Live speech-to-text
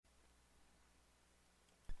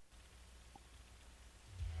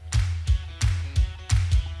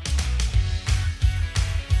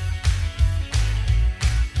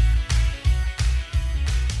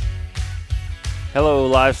Hello,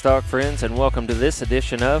 livestock friends, and welcome to this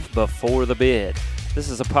edition of Before the Bid. This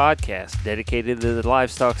is a podcast dedicated to the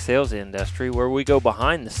livestock sales industry where we go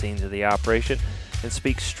behind the scenes of the operation and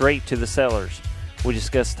speak straight to the sellers. We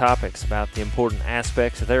discuss topics about the important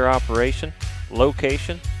aspects of their operation,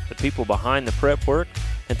 location, the people behind the prep work,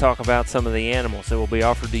 and talk about some of the animals that will be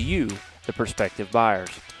offered to you, the prospective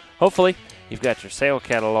buyers. Hopefully, you've got your sale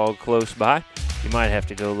catalog close by. You might have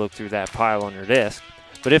to go look through that pile on your desk.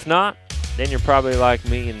 But if not, then you're probably like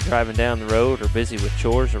me and driving down the road or busy with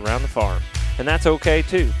chores around the farm. And that's okay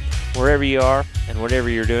too. Wherever you are and whatever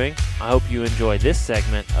you're doing, I hope you enjoy this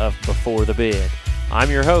segment of Before the Bid. I'm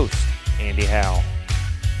your host, Andy Howell.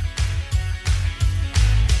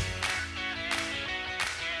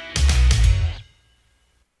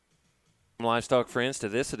 Livestock friends, to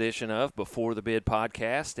this edition of Before the Bid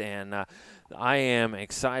podcast, and I am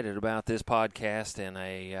excited about this podcast and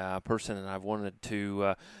a person that I've wanted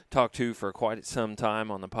to talk to for quite some time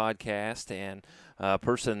on the podcast, and a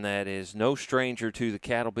person that is no stranger to the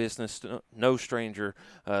cattle business, no stranger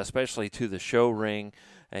especially to the show ring,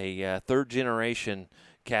 a third-generation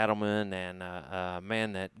cattleman and a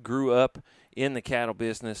man that grew up in the cattle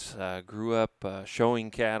business, grew up showing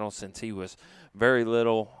cattle since he was very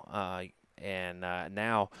little, and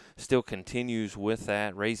now still continues with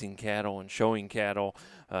that, raising cattle and showing cattle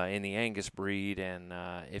in the Angus breed. And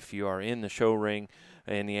if you are in the show ring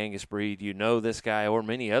in the Angus breed, you know this guy, or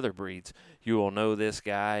many other breeds, you will know this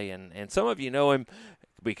guy. And some of you know him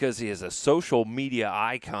because he is a social media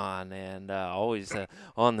icon and always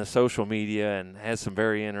on the social media and has some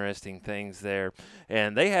very interesting things there.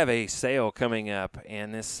 And they have a sale coming up,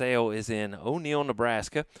 and this sale is in O'Neill,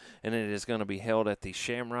 Nebraska, and it is going to be held at the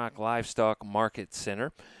Shamrock Livestock Market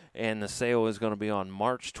Center. And the sale is going to be on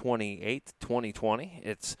March 28th, 2020.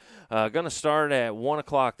 It's going to start at 1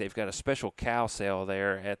 o'clock. They've got a special cow sale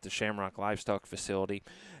there at the Shamrock Livestock facility,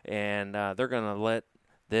 and they're going to let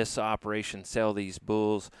this operation sell these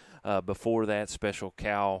bulls before that special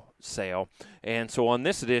cow sale. And so on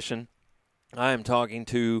this edition, I am talking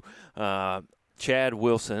to Chad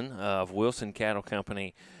Wilson of Wilson Cattle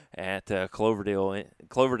Company at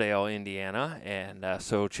Cloverdale, Indiana. And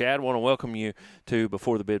so, Chad, I want to welcome you to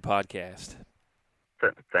Before the Bid podcast.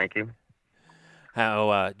 Thank you.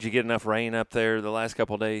 How did you get enough rain up there the last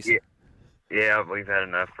couple of days? Yeah, we've had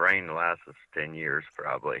enough rain to last us 10 years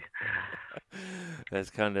probably. That's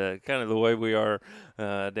kind of the way we are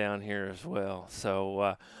down here as well.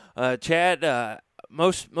 So, Chad,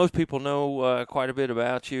 most people know quite a bit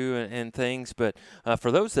about you and things, but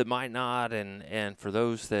for those that might not, and for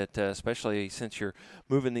those that, especially since you're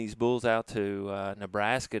moving these bulls out to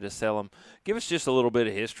Nebraska to sell them, give us just a little bit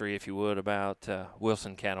of history, if you would, about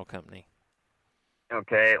Wilson Cattle Company.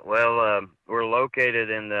 Okay, well, we're located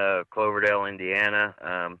in Cloverdale, Indiana.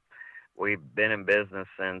 We've been in business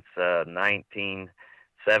since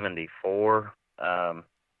 1974.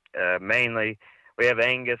 Mainly, we have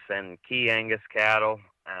Angus and Key Angus cattle,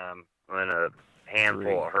 and a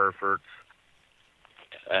handful of Herefords.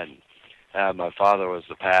 And my father was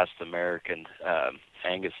the past American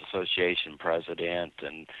Angus Association president,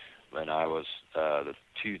 and when I was the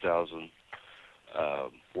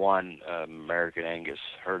 2001 American Angus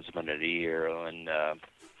Herdsman of the Year, and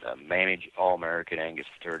All-American Angus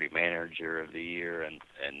Fraternity Manager of the Year, and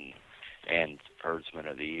Herdsman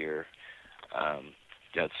of the Year.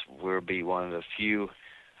 We'll be one of the few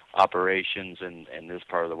operations in this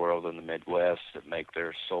part of the world in the Midwest that make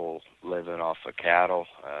their sole living off of cattle.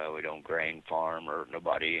 We don't grain farm, or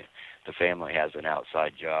the family has an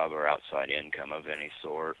outside job or outside income of any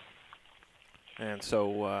sort. And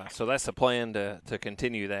so that's the plan to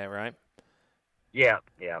continue that, right? Yeah.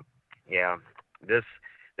 This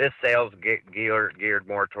sale's geared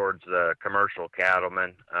more towards the commercial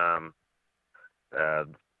cattlemen,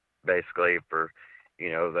 basically for,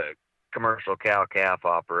 the commercial cow-calf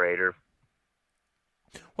operator.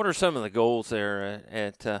 What are some of the goals there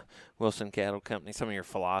at Wilson Cattle Company? Some of your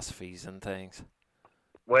philosophies and things.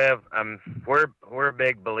 Well, we're a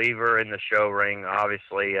big believer in the show ring.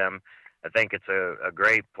 Obviously, I think it's a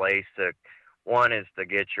great place to. One is to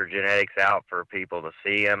get your genetics out for people to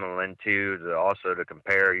see them, and then two, to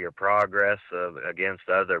compare your progress against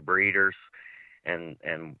other breeders and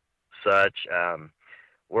such.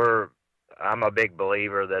 I'm a big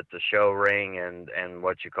believer that the show ring and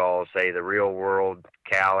what you call, say, the real world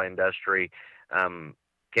cow industry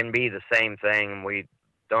can be the same thing. We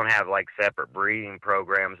don't have like separate breeding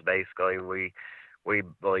programs. Basically, we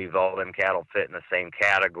believe all them cattle fit in the same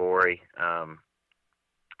category.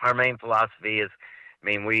 Our main philosophy is,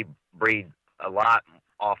 we breed a lot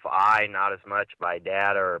off eye, not as much by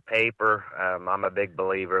data or paper. I'm a big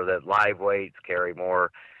believer that live weights carry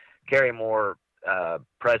more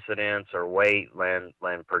precedence or weight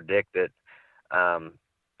than predicted,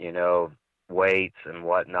 you know, weights and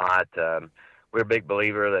whatnot. We're a big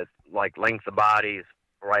believer that like length of body is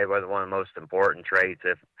probably one of the most important traits,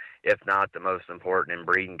 if not the most important in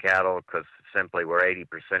breeding cattle, because simply where 80%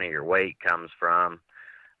 of your weight comes from.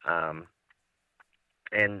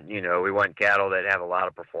 And, you know, we want cattle that have a lot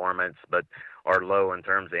of performance but are low in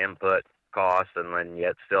terms of input costs, and then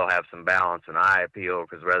yet still have some balance and eye appeal,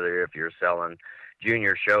 because whether if you're selling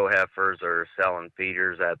junior show heifers or selling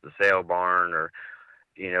feeders at the sale barn, or,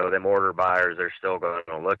 you know, them order buyers, they're still going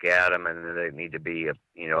to look at them, and they need to be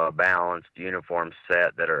a balanced, uniform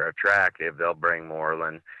set that are attractive. They'll bring more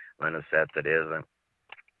than a set that isn't.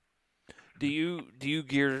 Do you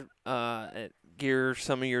gear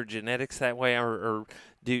some of your genetics that way, or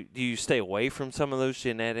do you stay away from some of those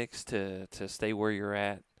genetics to stay where you're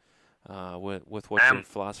at with what your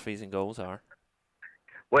philosophies and goals are?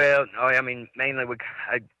 Well, I mean, mainly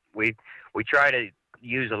we try to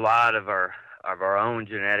use a lot of our own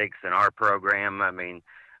genetics in our program. I mean,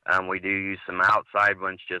 we do use some outside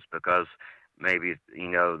ones just because maybe, you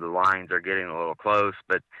know, the lines are getting a little close.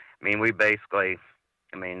 But I mean, we basically,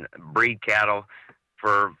 breed cattle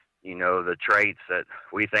for, you know, the traits that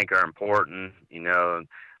we think are important. You know,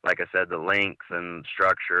 like I said, the length and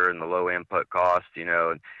structure and the low input cost. You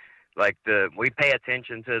know, like we pay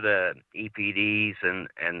attention to the EPDs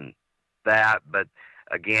and that, but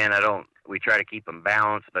again, we try to keep them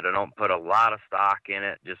balanced, but I don't put a lot of stock in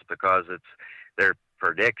it just because they're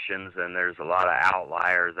predictions and there's a lot of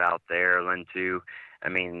outliers out there. And then too, I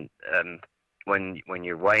mean, when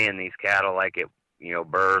you're weighing these cattle, like it, you know,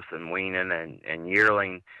 birth and weaning and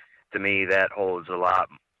yearling, to me, that holds a lot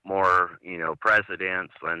more, you know,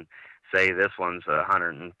 precedence than say this one's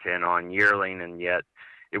 110 on yearling, and yet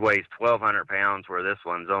it weighs 1,200 pounds, where this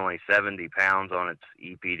one's only 70 pounds on its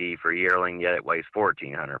EPD for yearling, yet it weighs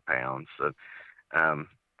 1,400 pounds. So,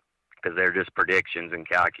 because they're just predictions and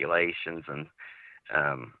calculations, and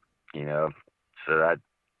you know, so that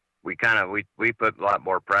we put a lot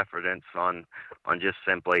more preference on just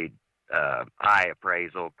simply eye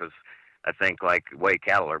appraisal, because I think like the way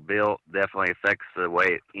cattle are built definitely affects the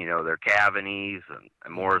way, you know, their cavities,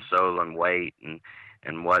 and more so than weight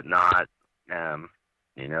and whatnot.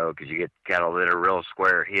 You know, because you get cattle that are real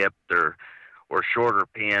square hipped or shorter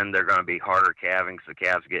pinned, they're going to be harder calving, so the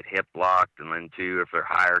calves get hip locked. And then too, if they're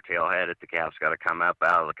higher tail headed, the calf's got to come up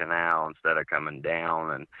out of the canal instead of coming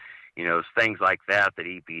down. And, you know, things like that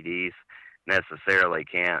EPDs necessarily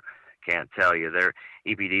can't tell you. Their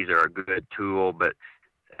EPDs are a good tool, but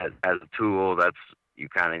as a tool, you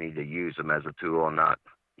kind of need to use them as a tool and not,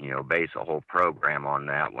 you know, base a whole program on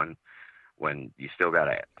that when you still got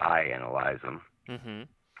to eye analyze them. Mm-hmm.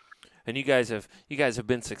 And you guys have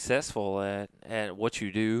been successful at what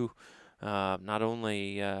you do, not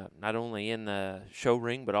only in the show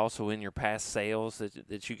ring, but also in your past sales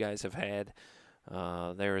that you guys have had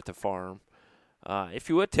there at the farm. If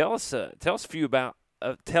you would tell us about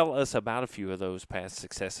a few of those past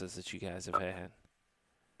successes that you guys have had.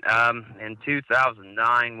 In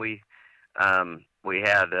 2009, we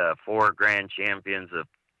had 4 grand champions of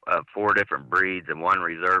 4 different breeds and 1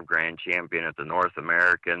 reserve grand champion at the North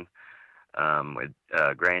American, with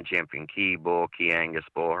grand champion Key Bull, Key Angus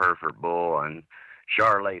Bull, Hereford Bull, and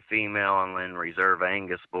Charolais female, and then reserve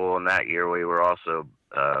Angus Bull. And that year we were also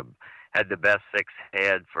had the best 6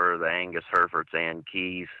 head for the Angus, Herefords, and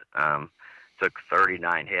Keys. Took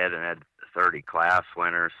 39 head and had 30 class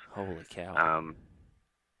winners. Holy cow!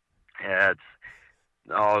 Yeah, it's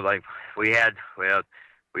all like we've had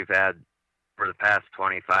for the past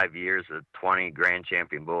 25 years, 20 grand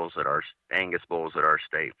champion bulls at our Angus bulls at our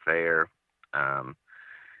state fair.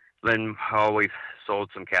 Then we've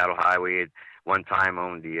sold some cattle high. We had one time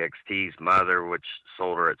owned the XT's mother, which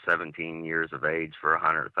sold her at 17 years of age for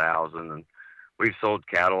 $100,000. And we've sold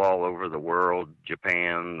cattle all over the world: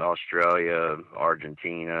 Japan, Australia,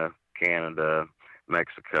 Argentina, Canada,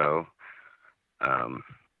 Mexico.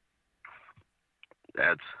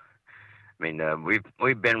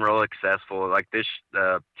 We've been real successful. Like this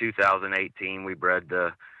 2018, we bred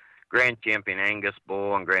the Grand Champion Angus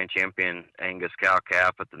Bull and Grand Champion Angus Cow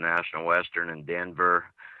Calf at the National Western in Denver.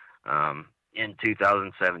 In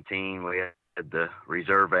 2017, we had the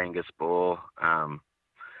Reserve Angus Bull.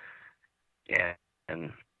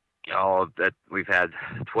 And all of that, we've had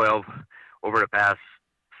 12 over the past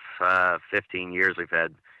 15 years. We've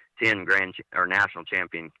had 10 national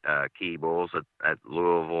champion Key Bulls at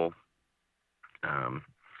Louisville.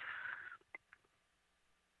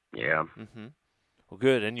 Yeah. Mm-hmm. Well,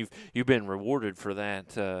 good, and you've been rewarded for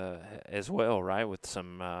that as well, right? With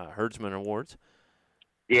some herdsman awards.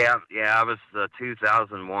 Yeah, I was the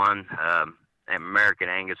 2001 American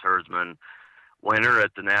Angus Herdsman winner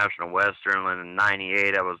at the National Western, and in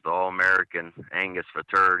 '98 I was the All-American Angus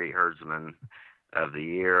Futurity Herdsman of the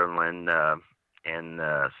Year, and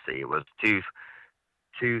see, it was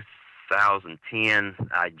 2010.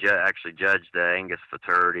 I actually judged the Angus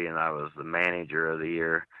Futurity, and I was the Manager of the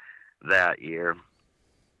Year that year.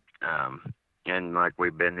 And like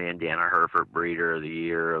we've been the Indiana Hereford Breeder of the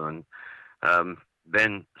Year, and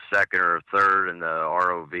been second or third in the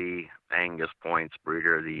ROV Angus Points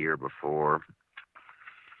Breeder of the Year before.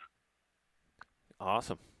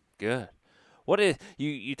 Awesome, good. What is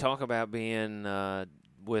you talk about being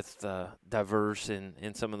with diverse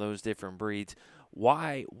in some of those different breeds?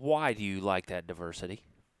 Why do you like that diversity?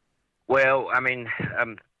 Well, I mean,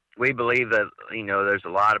 we believe that there's a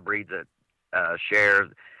lot of breeds that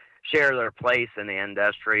share their place in the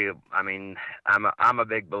industry. I mean, I'm a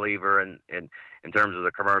big believer in terms of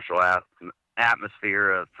the commercial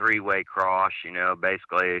atmosphere, a three-way cross.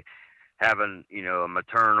 Basically having a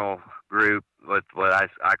maternal group with what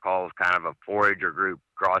I call kind of a forager group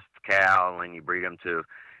cross cow, and you breed them to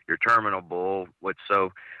your terminal bull.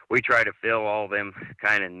 So we try to fill all them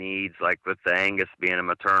kind of needs, like with the Angus being a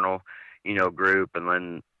maternal group, and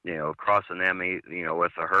then crossing them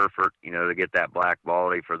with a Hereford to get that black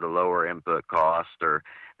quality for the lower input cost. I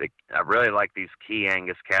really like these Key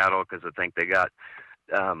Angus cattle because I think they got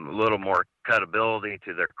a little more cutability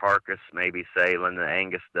to their carcass, maybe say than the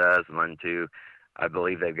Angus does, and then too, I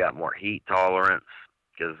believe they've got more heat tolerance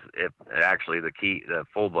because the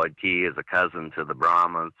full blood Key is a cousin to the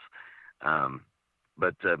Brahmans.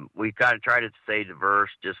 But we kind of try to stay diverse.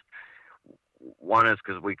 Just one is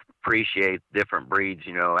because we appreciate different breeds,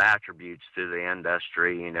 attributes to the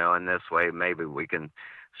industry, and this way maybe we can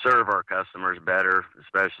serve our customers better,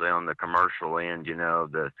 especially on the commercial end,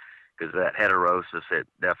 because that heterosis, it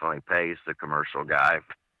definitely pays the commercial guy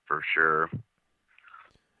for sure.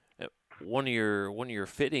 One of your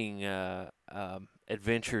fitting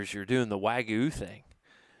adventures, you're doing the Wagyu thing.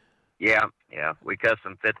 Yeah, we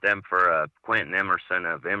custom fit them for Quentin Emerson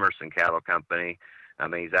of Emerson Cattle Company. I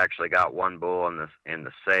mean, he's actually got one bull in the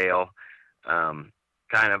sale.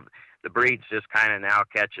 Kind of the breed's just kind of now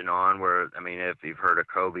catching on. Where I mean, if you've heard of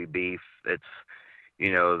Kobe beef, it's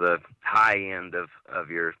the high end of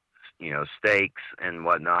your steaks and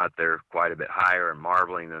whatnot. They're quite a bit higher in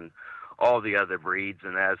marbling than all the other breeds.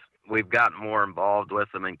 And as we've gotten more involved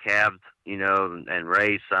with them and calved, and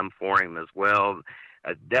raised some for him as well,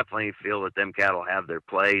 I definitely feel that them cattle have their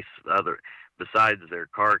place. Besides their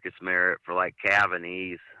carcass merit for like calving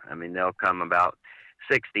ease. I mean, they'll come about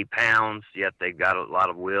 60 pounds, yet they've got a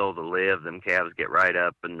lot of will to live. Them calves get right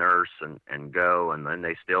up and nurse and go, and then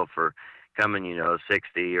they still, for coming,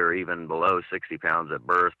 60 or even below 60 pounds at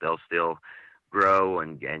birth, they'll still grow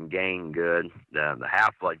and gain good. The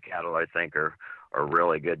half-blood cattle, I think, are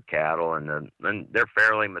really good cattle, and they're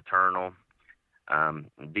fairly maternal,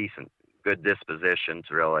 decent, good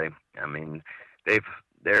dispositions, really. I mean,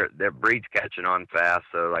 their breed's catching on fast,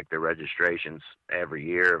 so like their registrations every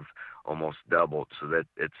year have almost doubled, so that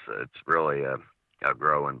it's really a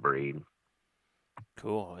growing breed.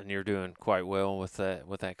 Cool, and you're doing quite well with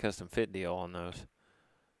that custom fit deal on those.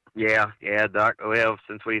 Yeah, Doc. Well,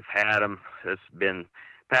 since we've had them, it's been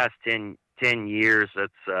past 10 years.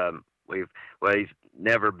 He's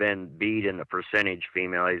never been beat in the percentage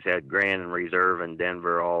female. He's had Grand and Reserve in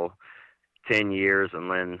Denver all 10 years, and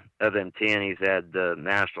then of them 10, he's had the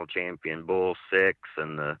national champion bull 6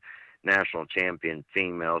 and the national champion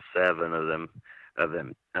female 7 of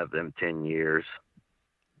them 10 years.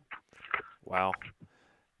 Wow,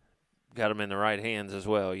 got them in the right hands as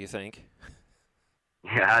well, you think?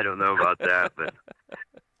 Yeah, I don't know about that, but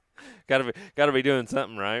gotta be doing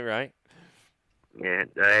something right? Yeah,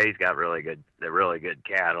 he's got really good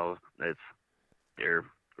cattle. They're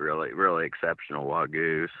really exceptional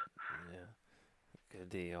Wagyus. Good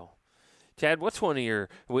deal. Chad, what's one of your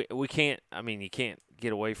you can't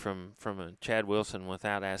get away from a Chad Wilson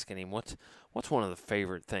without asking him what's one of the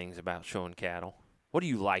favorite things about showing cattle? What do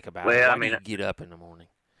you like about it? Why do you get up in the morning?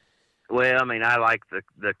 Well, I mean, I like the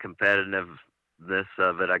competitiveness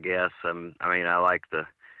of it, I guess. I mean, I like to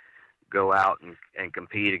go out and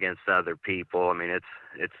compete against other people. I mean,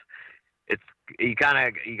 it's you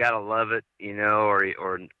gotta love it,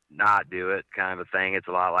 or not do it, kind of a thing. It's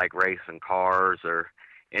a lot like racing cars or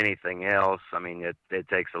anything else. I mean, it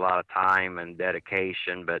takes a lot of time and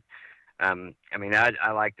dedication, but I mean,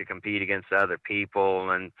 I like to compete against other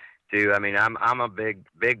people, and I mean, I'm a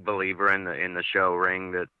big believer in the show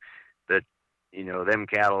ring that them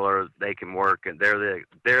cattle they can work, and they're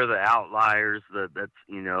the outliers that's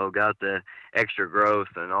got the extra growth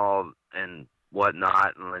and all and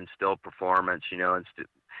whatnot, and still performance, and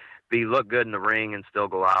look good in the ring and still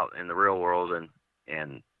go out in the real world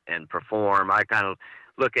and perform. I kind of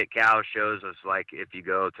look at cow shows as like if you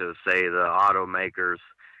go to, say, the automakers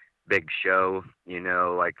big show,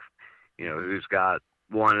 like, who's got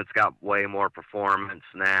one that's got way more performance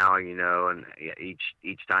now, and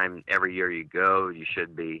each time, every year you go, you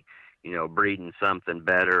should be, breeding something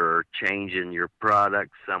better or changing your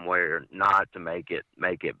product somewhere not to make it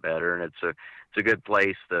better. And it's a good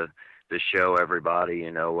place to show everybody,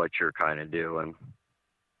 what you're kind of doing.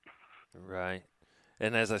 Right.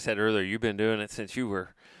 And as I said earlier, you've been doing it since you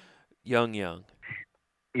were young.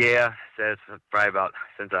 Yeah, that's probably about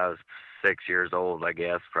since I was 6 years old, I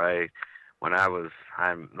guess. Probably when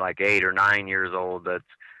I'm like 8 or 9 years old. That's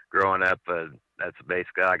growing up. That's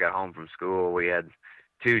basically, I got home from school. We had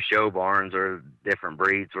 2 show barns or different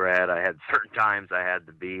breeds were at. I had certain times I had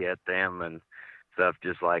to be at them and stuff,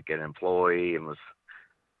 just like an employee, and was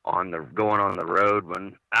going on the road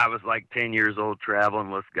when I was like 10 years old,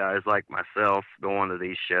 traveling with guys like myself, going to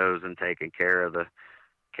these shows and taking care of the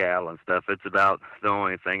cattle and stuff. It's about the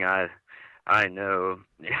only thing I know.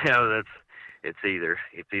 It's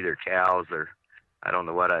either cows, or I don't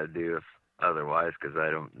know what I'd do if otherwise, because I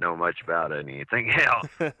don't know much about anything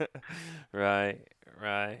else. Right.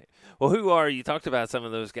 Well, who are you? Talked about some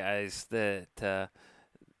of those guys that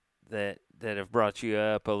have brought you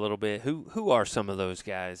up a little bit. Who are some of those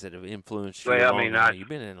guys that have influenced you? Well, I mean, you've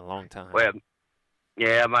been in a long time. Well,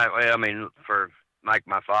 yeah, for like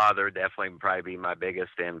my father, definitely probably be my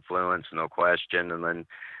biggest influence, no question. And then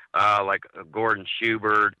like Gordon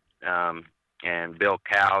Schubert and Bill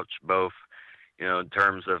Couch, both, in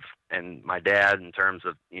terms of, and my dad in terms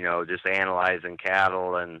of, just analyzing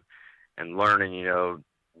cattle and learning,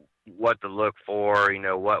 what to look for,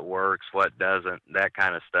 what works, what doesn't, that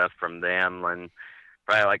kind of stuff from them. And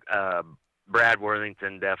probably like Brad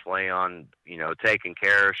Worthington, definitely on, taking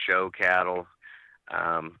care of show cattle.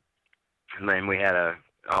 And then we had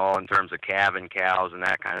all in terms of calving cows and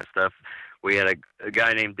that kind of stuff. We had a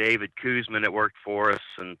guy named David Kuzman that worked for us,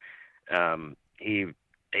 and he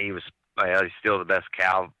was he's still the best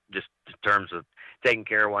cow, just in terms of taking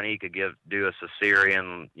care of one. He could do a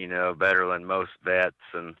cesarean, better than most vets,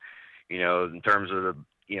 and in terms of the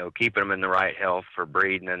keeping them in the right health for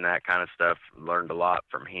breeding and that kind of stuff. Learned a lot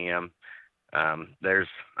from him. There's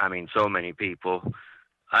so many people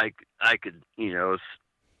I could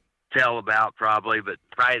tell about probably, but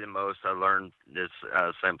probably the most I learned is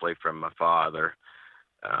simply from my father.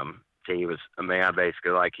 He was, I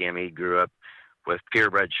basically like him. He grew up with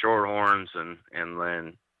purebred shorthorns and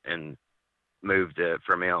then moved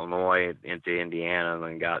from Illinois into Indiana and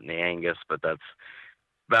then got in the Angus, but that's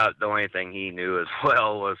about the only thing he knew as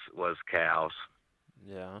well was cows.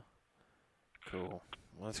 Yeah. Cool.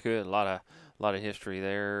 Well, that's good. A lot of history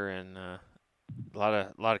there, and a lot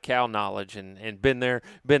of cow knowledge, and been there,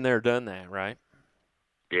 done that, right?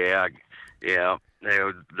 Yeah. They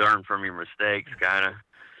would learn from your mistakes, kind of.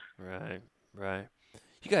 Right.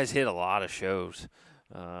 You guys hit a lot of shows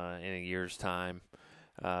in a year's time.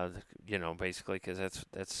 Basically, because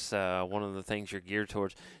that's one of the things you're geared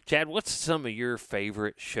towards. Chad, what's some of your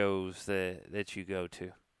favorite shows that you go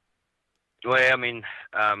to? Well,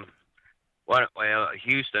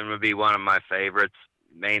 Houston would be one of my favorites,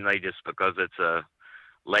 mainly just because it's a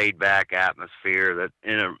laid-back atmosphere that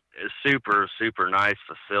in a super, super nice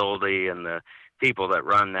facility, and the people that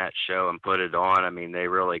run that show and put it on, they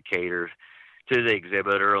really cater to the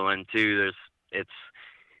exhibitor. And two, it's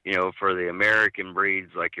for the American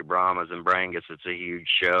breeds like your Brahmas and Brangus, it's a huge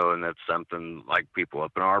show, and that's something like people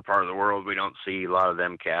up in our part of the world, we don't see a lot of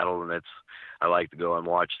them cattle, and I like to go and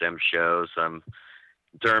watch them shows. In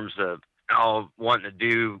terms of all wanting to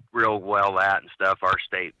do real well at and stuff, our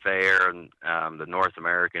state fair and the North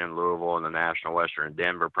American in Louisville and the National Western in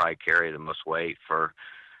Denver probably carry the most weight for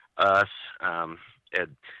us.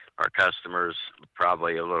 Our customers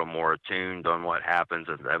probably a little more attuned on what happens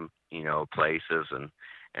at them, places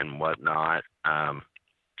and whatnot.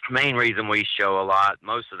 Main reason we show a lot,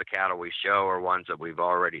 most of the cattle we show are ones that we've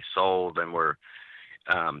already sold, and we're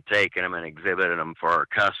taking them and exhibiting them for our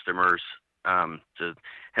customers to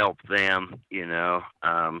help them,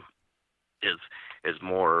 is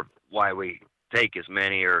more why we take as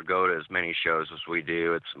many or go to as many shows as we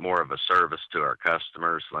do. It's more of a service to our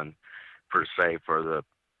customers than per se for the,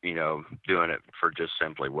 doing it for just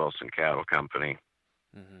simply Wilson Cattle Company.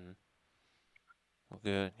 Mm-hmm. Well,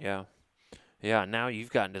 good. Yeah. Now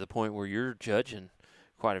you've gotten to the point where you're judging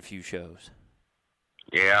quite a few shows.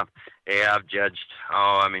 Yeah, yeah, I've judged.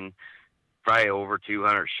 Oh, I mean, probably over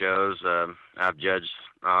 200 shows. I've judged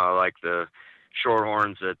like the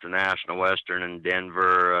Shorthorns at the National Western in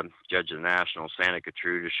Denver. Judged the National Santa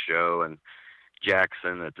Gertrudis show and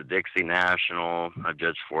Jackson at the Dixie National. I've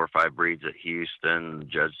judged 4 or 5 breeds at Houston.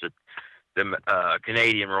 Judged at the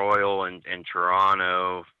Canadian Royal in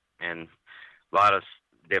Toronto, and a lot of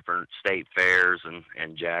different state fairs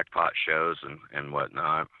and jackpot shows and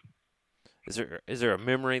whatnot. Is there a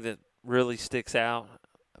memory that really sticks out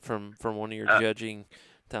from one of your judging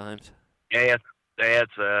times? Yeah,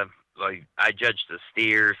 that's like I judged the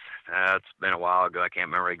steers. It's been a while ago. I can't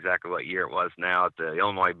remember exactly what year it was now at the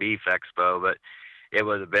Illinois Beef Expo, but it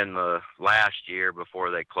would have been the last year before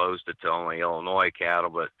they closed it to only Illinois cattle.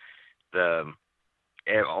 But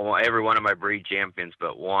every one of my breed champions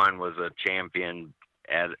but one was a champion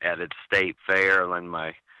at its state fair, and then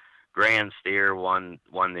my grand steer won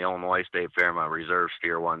the Illinois State Fair. My reserve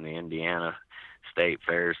steer won the Indiana State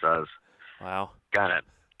Fair. So I was kind of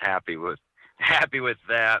happy with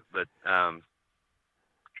that. But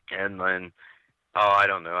and then I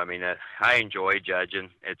don't know. I mean, I enjoy judging.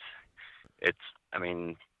 It's I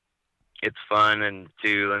mean, it's fun and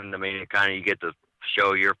I mean, it kind of you get to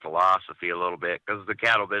show your philosophy a little bit, because the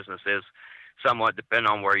cattle business is somewhat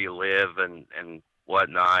dependent on where you live and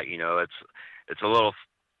whatnot. You know, it's a little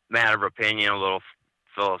matter of opinion, a little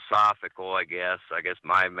philosophical, I guess. I guess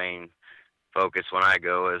my main focus when I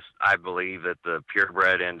go is I believe that the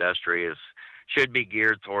purebred industry should be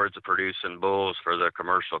geared towards producing bulls for the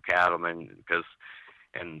commercial cattlemen,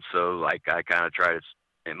 and so like I kind of try to,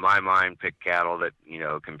 in my mind, pick cattle that, you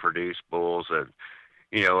know, can produce bulls that,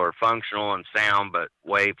 you know, are functional and sound, but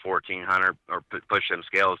weigh 1,400 or push them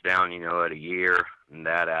scales down, you know, at a year in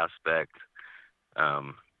that aspect.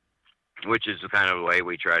 Which is the kind of way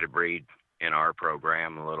we try to breed in our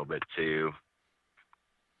program a little bit too.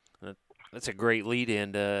 That's a great lead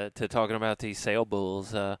in to talking about these sale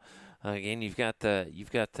bulls. Again, you've got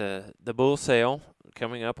the bull sale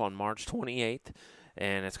coming up on March 28th,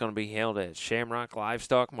 and it's going to be held at Shamrock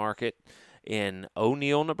Livestock Market in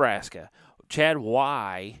O'Neill, Nebraska. Chad,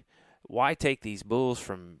 why take these bulls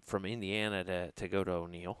from Indiana to go to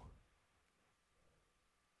O'Neill?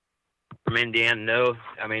 From Indiana, no.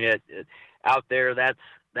 I mean, it out there,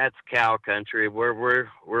 that's cow country. Where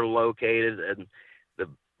we're located, and the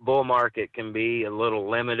bull market can be a little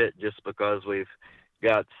limited just because we've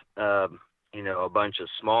got you know, a bunch of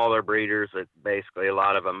smaller breeders that basically a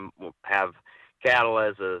lot of them have cattle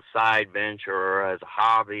as a side venture or as a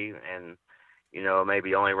hobby, and you know,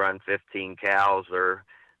 maybe only run 15 cows or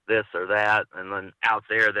this or that. And then out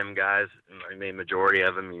there, them guys, I mean, majority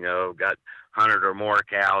of them, you know, got 100 or more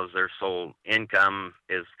cows. Their sole income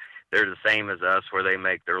they're the same as us, where they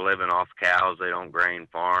make their living off cows. They don't grain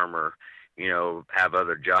farm or, you know, have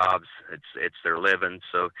other jobs. It's their living.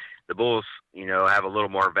 So the bulls, you know, have a little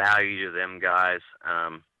more value to them guys.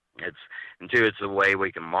 It's a way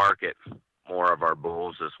we can market more of our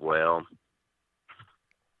bulls as well.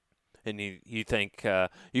 And you think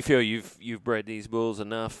you feel you've bred these bulls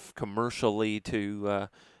enough commercially to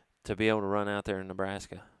be able to run out there in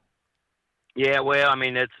Nebraska? Yeah, well, I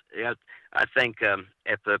mean, I think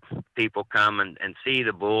if the people come and see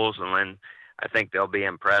the bulls, and then I think they'll be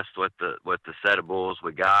impressed with the set of bulls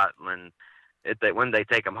we got. And when they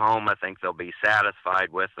take them home, I think they'll be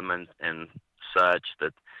satisfied with them and such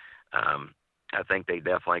that I think they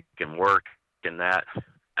definitely can work in that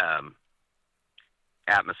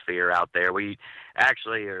atmosphere out there. We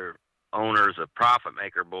actually are owners of Profit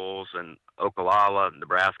Maker Bulls in Ocala,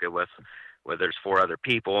 Nebraska, where there's 4 other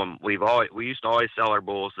people, and we used to always sell our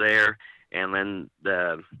bulls there. And then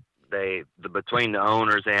between the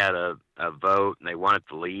owners, they had a vote, and they wanted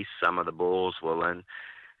to lease some of the bulls. Well, then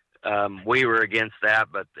we were against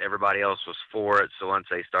that, but everybody else was for it. So once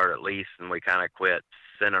they started leasing, we kind of quit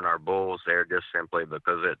sending our bulls there, just simply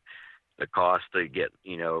because the cost to get,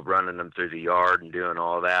 you know, running them through the yard and doing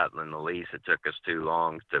all that, and the lease, it took us too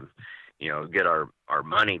long to, you know, get our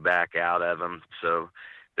money back out of them. So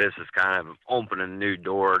this is kind of opening a new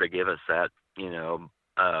door to give us that, you know,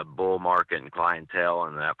 bull market and clientele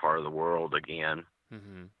in that part of the world again.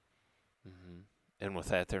 Mm-hmm. Mm-hmm. And with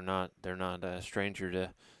that, they're not a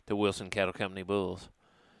stranger to Wilson Cattle Company bulls.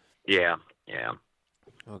 Yeah.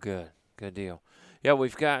 Oh, good deal. Yeah,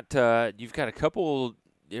 we've got you've got a couple.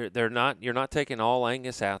 You're not taking all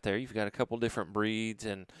Angus out there. You've got a couple different breeds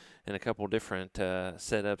and a couple different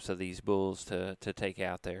setups of these bulls to take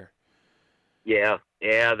out there. Yeah.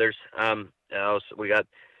 There's so we got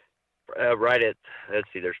right at, let's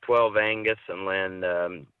see, there's 12 Angus, and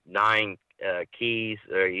then 9 Keys,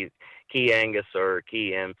 Key Angus or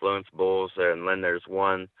Key Influence bulls, and then there's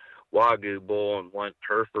one Wagyu bull and one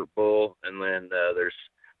Hereford bull, and then there's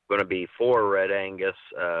going to be 4 Red Angus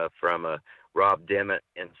from Rob Dimmitt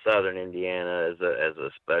in Southern Indiana as a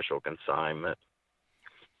special consignment.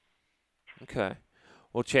 Okay.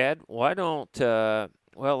 Well, Chad, why don't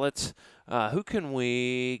let's who can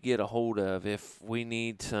we get a hold of if we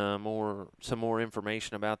need some more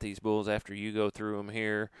information about these bulls after you go through them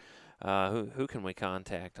here? Who can we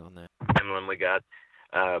contact on that? And when we got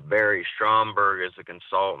Barry Stromberg as a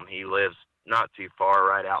consultant, he lives not too far,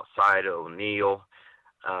 right outside of O'Neill.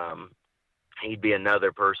 He'd be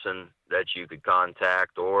another person that you could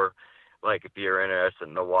contact, or like if you're interested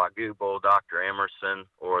in the Wagyu bull, Dr. Emerson,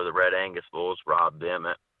 or the Red Angus bulls, Rob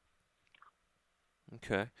Dimmitt.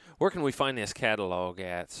 Okay. Where can we find this catalog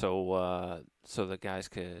at so the guys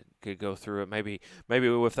could go through it? Maybe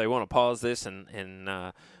if they want to pause this and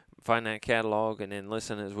find that catalog and then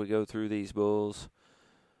listen as we go through these bulls.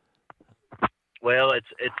 Well, it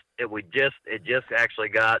just actually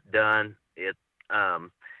got done. It's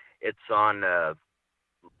on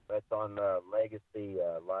Legacy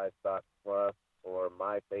Livestock Plus, or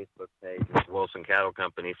my Facebook page, is Wilson Cattle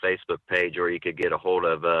Company Facebook page, or you could get a hold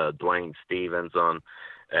of Dwayne Stevens on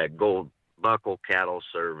Gold Buckle Cattle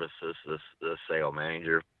Services, the sale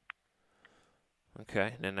manager.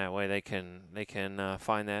 Okay, and then that way they can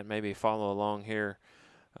find that, maybe follow along here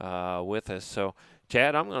with us. So,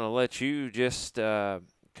 Chad, I'm going to let you just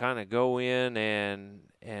kind of go in and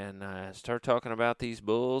start talking about these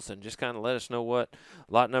bulls, and just kind of let us know what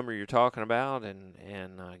lot number you're talking about, and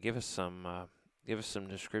give us some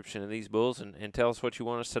description of these bulls, and tell us what you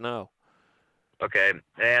want us to know. Okay,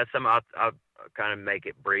 yeah, I'll kind of make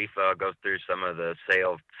it brief. I'll go through some of the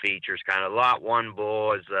sale features. Kind of lot 1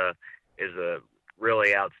 bull is a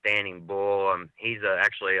really outstanding bull. He's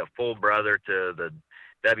actually a full brother to the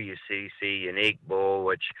WCC Unique bull,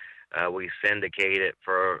 which we syndicated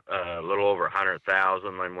for a little over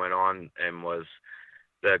 100,000, and went on and was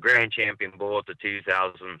the grand champion bull at the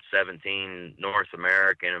 2017 North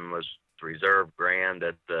American, and was reserve grand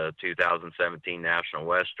at the 2017 National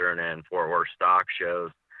Western and Fort Worth stock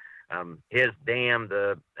shows. His dam,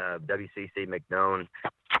 the WCC McDoan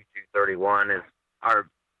 231, is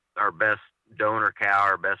our best donor cow,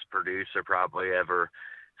 our best producer probably ever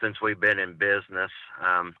since we've been in business.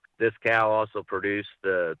 This cow also produced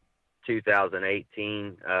the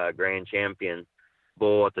 2018 Grand Champion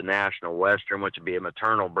bull at the National Western, which would be a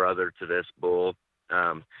maternal brother to this bull.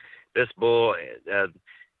 This bull, in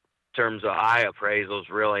terms of eye appraisal, is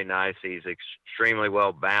really nice. He's extremely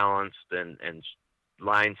well balanced, and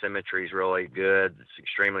line symmetry is really good. It's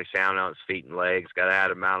extremely sound on his feet and legs. Got an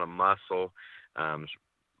added amount of muscle.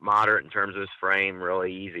 Moderate in terms of his frame,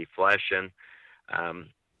 really easy fleshing.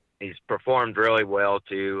 He's performed really well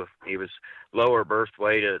too. He was lower birth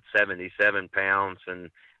weight at 77 pounds, and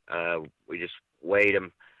we just weighed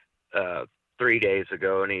him 3 days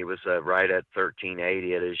ago, and he was right at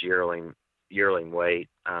 1380 at his yearling weight.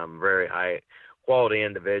 Very high quality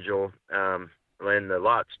individual. Then the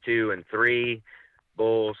lots 2 and 3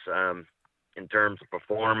 bulls, in terms of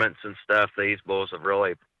performance and stuff, these bulls have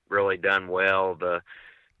really done well. The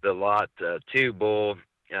lot 2 bull,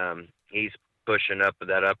 he's pushing up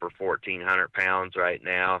that upper 1,400 pounds right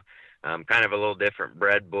now. Kind of a little different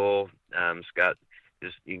bred bull. You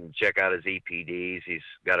can check out his EPDs. He's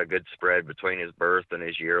got a good spread between his birth and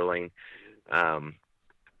his yearling.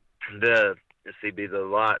 The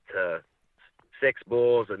lot 6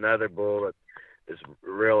 bull is another bull that is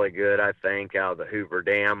really good, I think, out of the Hoover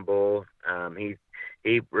Dam bull.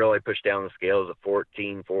 He really pushed down the scales at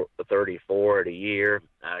 14.34 at a year.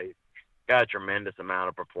 Got a tremendous amount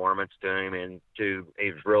of performance to him, and he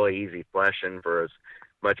was really easy fleshing for as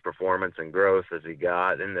much performance and growth as he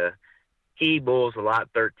got. And the key bull's a lot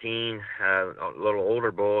 13, a little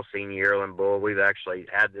older bull, senior yearling bull. We've actually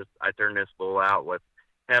I turned this bull out with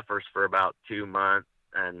heifers for about 2 months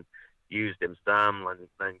and used him some, and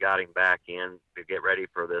then got him back in to get ready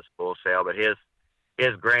for this bull sale. But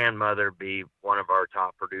his grandmother be one of our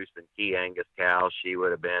top producing Key Angus cows. She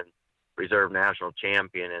would have been reserve national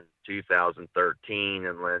champion in 2013,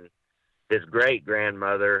 and when his great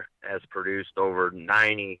grandmother has produced over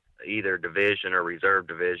 90 either division or reserve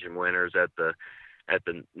division winners at the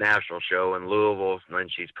national show in Louisville, and then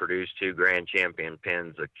she's produced 2 grand champion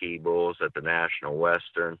pens of key bulls at the National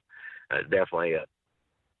Western. Definitely a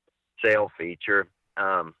sale feature.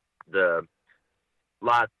 The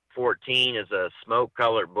lot 14 is a smoke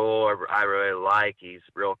colored bull I really like. He's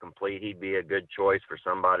real complete. He'd be a good choice for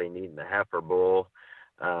somebody needing a heifer bull.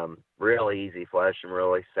 Real easy flesh and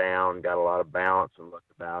really sound. Got a lot of balance and look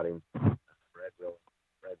about him.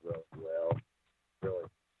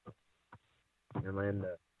 And then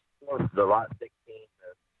the lot 16,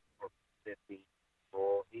 the 15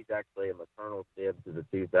 bull, he's actually a maternal sib to the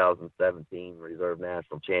 2017 Reserve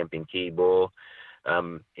National Champion Key Bull.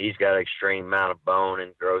 He's got an extreme amount of bone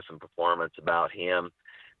and growth and performance about him.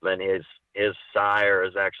 Then his sire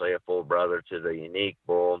is actually a full brother to the Unique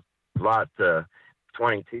Bull. Lot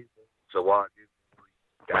 22, so what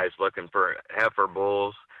guys looking for heifer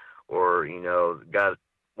bulls, or got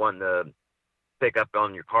one to pick up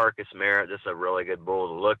on your carcass merit. This is a really good bull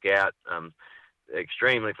to look at.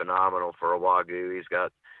 Extremely phenomenal for a Wagyu. He's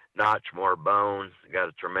got notch more bone. Got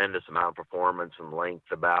a tremendous amount of performance and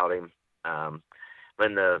length about him.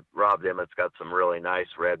 Then the Rob Dimmitt's got some really nice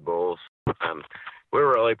red bulls.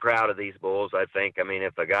 We're really proud of these bulls. I think. I mean,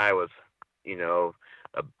 if a guy was,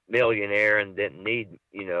 a millionaire and didn't need,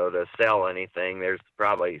 to sell anything, there's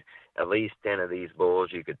probably at least 10 of these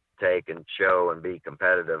bulls you could take and show and be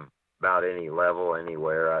competitive about any level,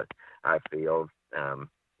 anywhere. I feel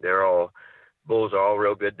bulls are all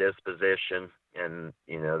real good disposition, and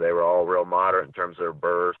they were all real moderate in terms of their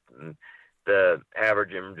birth, and the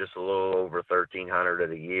averaging just a little over 1,300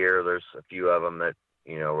 of a year. There's a few of them that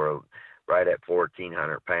were right at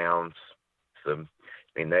 1,400 pounds. So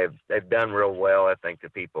I mean, they've done real well. I think the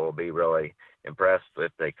people will be really impressed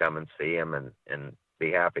if they come and see them, and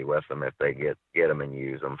be happy with them if they get them and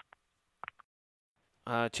use them.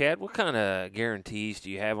 Chad, what kind of guarantees do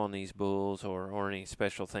you have on these bulls, or any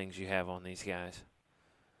special things you have on these guys?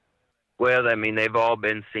 Well, I mean, they've all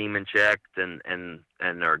been semen checked and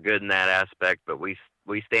are good in that aspect, but we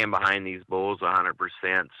stand behind these bulls 100%.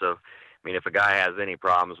 So, I mean, if a guy has any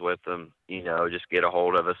problems with them, just get a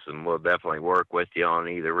hold of us, and we'll definitely work with you on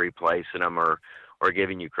either replacing them or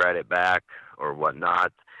giving you credit back or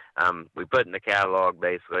whatnot. We put in the catalog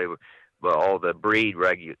basically, but all the breed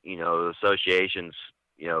associations,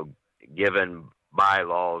 given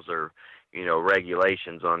bylaws or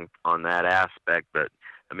regulations on that aspect. But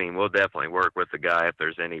I mean, we'll definitely work with the guy if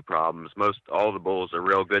there's any problems. All the bulls are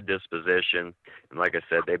real good disposition, and like I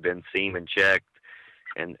said, they've been semen checked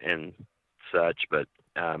and such. But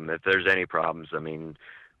if there's any problems, I mean,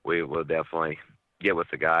 we will definitely get with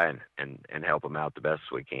the guy and help him out the best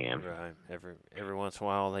we can. Right. Every once in a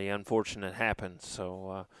while, the unfortunate happens.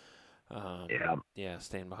 So yeah,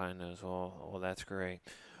 stand behind those. Well, that's great.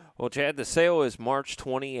 Well, Chad, the sale is March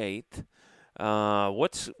 28th.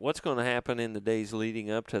 What's going to happen in the days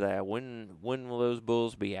leading up to that? When will those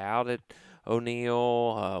bulls be out at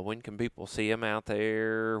O'Neill? When can people see them out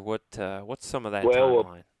there? What's some of that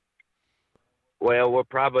timeline? Well, we're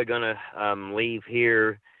probably going to leave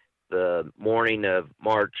here the morning of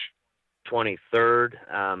March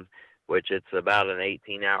 23rd, which it's about an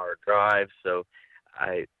 18-hour drive. So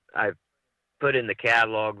I've put in the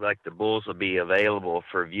catalog, like, the bulls will be available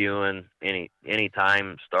for viewing any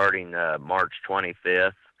time starting March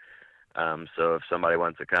 25th. So if somebody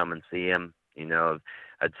wants to come and see them,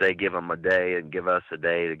 I'd say give them a day and give us a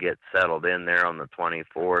day to get settled in there on the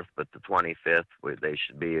 24th. But the 25th, they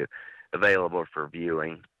should be available for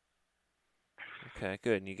viewing. Okay,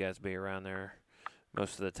 good. And you guys be around there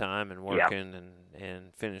most of the time and working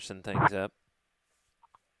and finishing things up?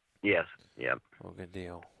 Yes, yep. Well, good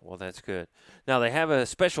deal. Well, that's good. Now, they have a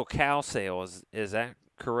special cow sale. Is that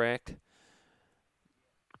correct?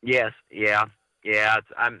 Yes, yeah.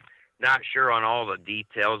 I'm not sure on all the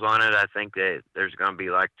details on it. I think that there's going to be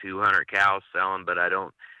like 200 cows selling, but I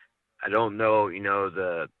don't know,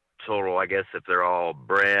 the total, I guess, if they're all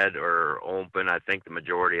bred or open. I think the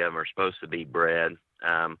majority of them are supposed to be bred.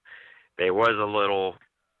 There was a little,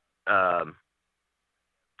 I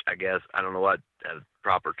guess, I don't know what the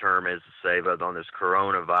proper term is to say, but on this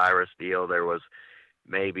coronavirus deal, there was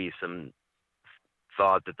maybe some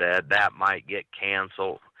thought that might get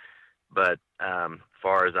canceled. But as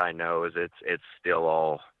far as I know, it's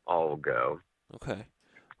still all go. Okay.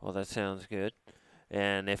 Well, that sounds good.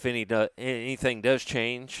 And if anything does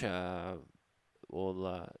change,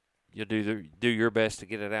 you'll do your best to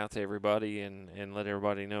get it out to everybody and let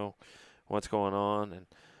everybody know what's going on. And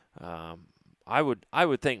I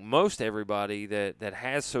would think most everybody that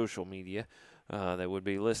has social media that would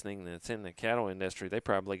be listening, that's in the cattle industry, they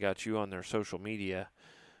probably got you on their social media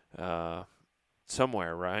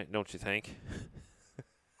somewhere, right? Don't you think?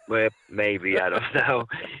 Well, maybe, I don't know.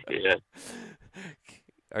 Yeah.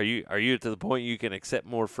 Are you to the point you can accept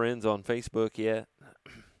more friends on Facebook yet?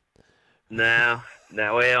 No.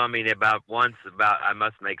 Well, I mean, I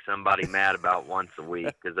must make somebody mad about once a week,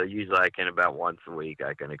 because I can about once a week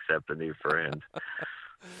I can accept a new friend.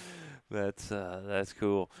 That's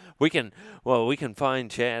cool. We can find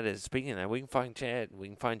Chad. Speaking of that, we can find Chad. We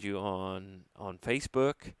can find you on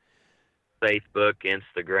Facebook,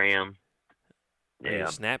 Instagram. Are you a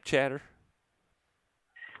Snapchatter?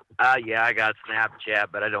 Yeah, I got Snapchat,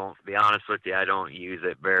 but to be honest with you, I don't use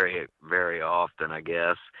it very, very often, I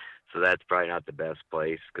guess. So that's probably not the best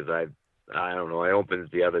place because I don't know. I opened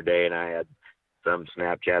it the other day and I had some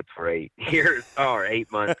Snapchats for 8 years or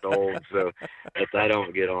 8 months old. So I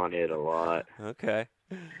don't get on it a lot. Okay,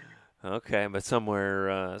 but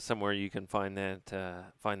somewhere you can find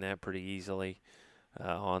that pretty easily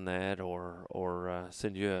on that, or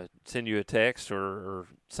send you a text or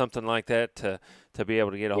something like that to be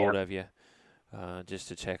able to get a hold of you, just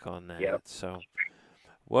to check on that. Yep. So,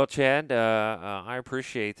 well, Chad, I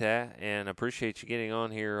appreciate that and appreciate you getting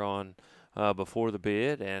on here on Before the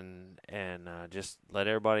Bid, and just let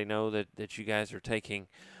everybody know that you guys are taking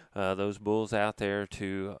those bulls out there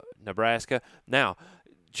to Nebraska. Now,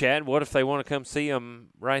 Chad, what if they want to come see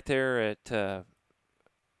them right there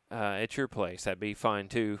at your place? That'd be fine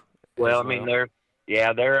too. Well, I mean, they're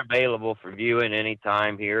available for viewing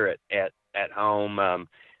anytime here at home.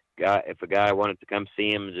 If a guy wanted to come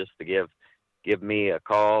see him, just to give me a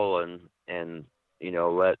call and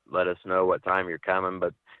let us know what time you're coming.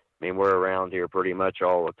 But I mean, we're around here pretty much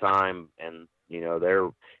all the time, and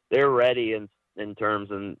they're ready in terms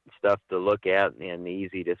of stuff to look at and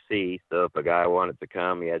easy to see. So if a guy wanted to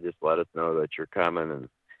come, just let us know that you're coming, and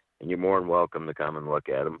you're more than welcome to come and look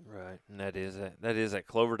at them. Right, and that is at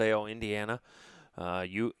Cloverdale, Indiana,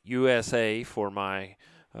 USA for my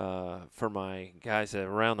guys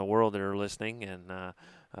around the world that are listening, and I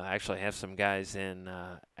actually have some guys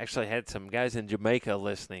had some guys in Jamaica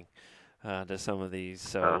listening to some of these.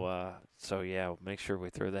 So yeah, make sure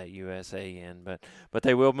we throw that USA in. But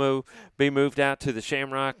they will be moved out to the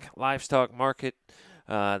Shamrock Livestock Market.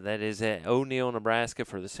 That is at O'Neill, Nebraska,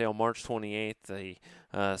 for the sale March 28th. The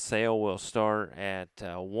sale will start at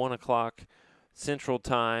 1 o'clock Central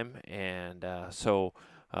Time, and so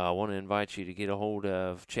I want to invite you to get a hold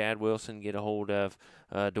of Chad Wilson, get a hold of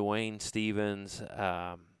Dwayne Stevens,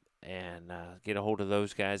 and get a hold of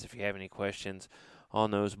those guys if you have any questions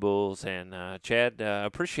on those bulls. And Chad,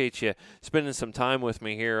 appreciate you spending some time with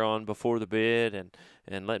me here on Before the Bid, and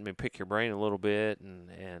letting me pick your brain a little bit,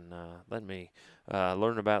 and letting me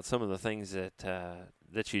learn about some of the things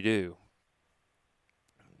that you do.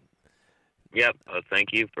 Yep.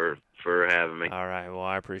 Thank you for having me. All right. Well,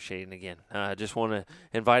 I appreciate it. And again, just want to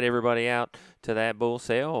invite everybody out to that bull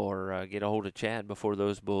sale, or get a hold of Chad before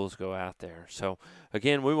those bulls go out there. So,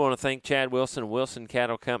 again, we want to thank Chad Wilson, Wilson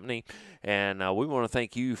Cattle Company, and we want to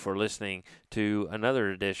thank you for listening to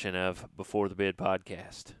another edition of Before the Bid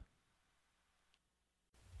podcast.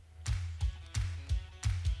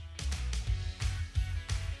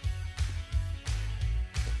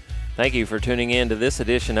 Thank you for tuning in to this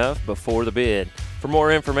edition of Before the Bid. For more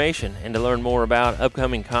information and to learn more about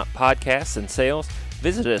upcoming podcasts and sales,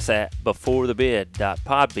 visit us at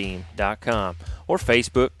beforethebid.podbean.com or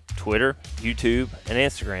Facebook, Twitter, YouTube, and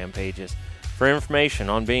Instagram pages. For information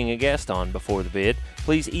on being a guest on Before the Bid,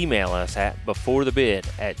 please email us at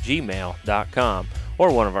beforethebid@gmail.com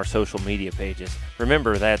or one of our social media pages.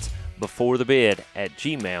 Remember, that's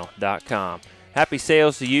beforethebid@gmail.com. Happy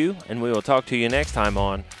sales to you, and we will talk to you next time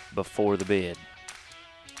on Before the Bid.